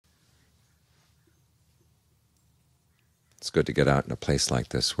It's good to get out in a place like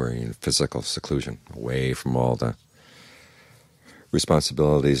this where you're in physical seclusion, away from all the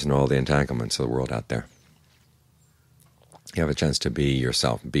responsibilities and all the entanglements of the world out there. You have a chance to be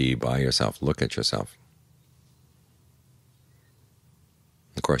yourself, be by yourself, look at yourself.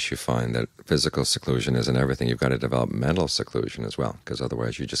 Of course, you find that physical seclusion isn't everything. You've got to develop mental seclusion as well, because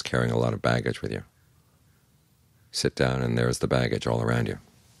otherwise you're just carrying a lot of baggage with you. Sit down and there's the baggage all around you,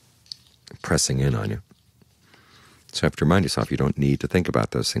 pressing in on you. So you have to remind yourself you don't need to think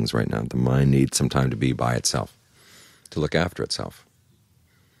about those things right now. The mind needs some time to be by itself, to look after itself.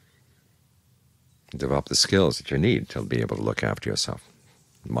 Develop the skills that you need to be able to look after yourself.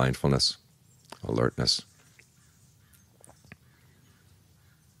 Mindfulness, alertness,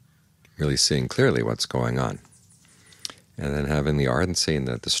 really seeing clearly what's going on, and then having the ardency and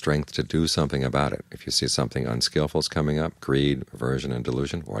the strength to do something about it. If you see something unskillful is coming up, greed, aversion, and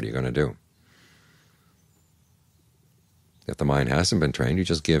delusion, what are you going to do? If the mind hasn't been trained, you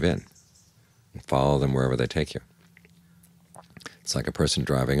just give in and follow them wherever they take you. It's like a person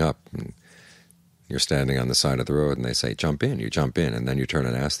driving up, and you're standing on the side of the road, and they say, jump in. You jump in, and then you turn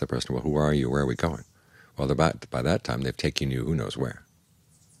and ask the person, well, who are you? Where are we going? Well, by that time, they've taken you who knows where.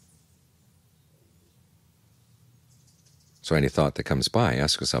 So any thought that comes by,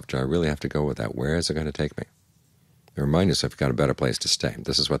 ask yourself, do I really have to go with that? Where is it going to take me? And remind yourself you've got a better place to stay.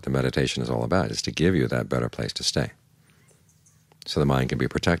 This is what the meditation is all about, is to give you that better place to stay, so the mind can be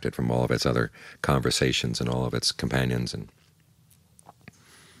protected from all of its other conversations and all of its companions and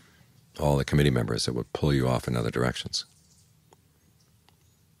all the committee members that would pull you off in other directions.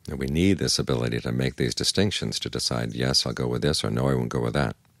 And we need this ability to make these distinctions, to decide, yes, I'll go with this, or no, I won't go with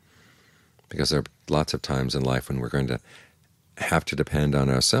that. Because there are lots of times in life when we're going to have to depend on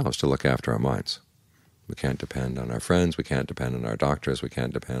ourselves to look after our minds. We can't depend on our friends, we can't depend on our doctors, we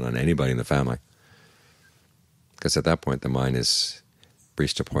can't depend on anybody in the family. Because at that point the mind has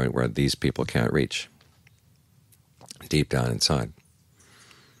reached a point where these people can't reach, deep down inside.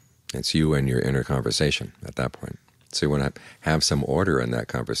 It's you and your inner conversation at that point. So you want to have some order in that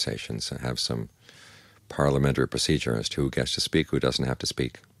conversation, so have some parliamentary procedure as to who gets to speak, who doesn't have to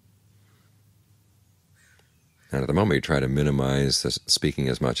speak. And at the moment you try to minimize the speaking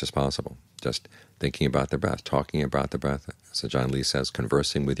as much as possible, just thinking about the breath, talking about the breath, as John Lee says,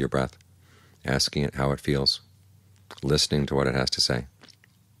 conversing with your breath, asking it how it feels, listening to what it has to say.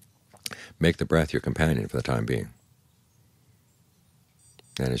 Make the breath your companion for the time being.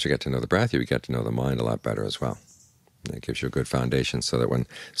 And as you get to know the breath, you get to know the mind a lot better as well. And it gives you a good foundation so that when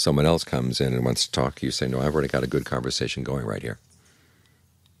someone else comes in and wants to talk, you say, no, I've already got a good conversation going right here.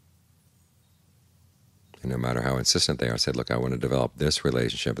 And no matter how insistent they are, say, look, I want to develop this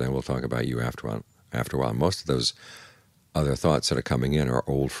relationship, then we'll talk about you after a while. Most of those other thoughts that are coming in are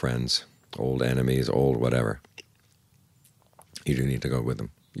old friends, old enemies, old whatever. You do need to go with them.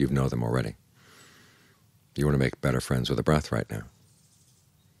 You know them already. You want to make better friends with the breath right now.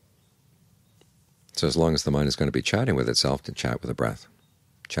 So as long as the mind is going to be chatting with itself, to chat with the breath.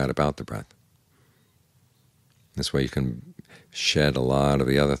 Chat about the breath. This way you can shed a lot of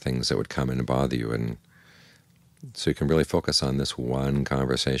the other things that would come in and bother you, and so you can really focus on this one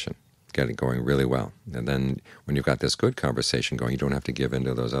conversation, get it going really well. And then when you've got this good conversation going, you don't have to give in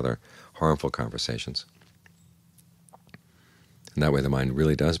to those other harmful conversations. And that way the mind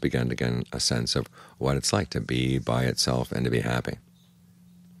really does begin to get a sense of what it's like to be by itself and to be happy,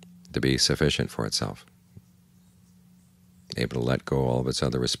 to be sufficient for itself, able to let go all of its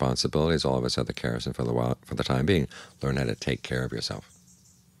other responsibilities, all of its other cares, and for the time being, learn how to take care of yourself.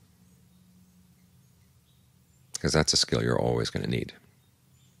 Because that's a skill you're always going to need.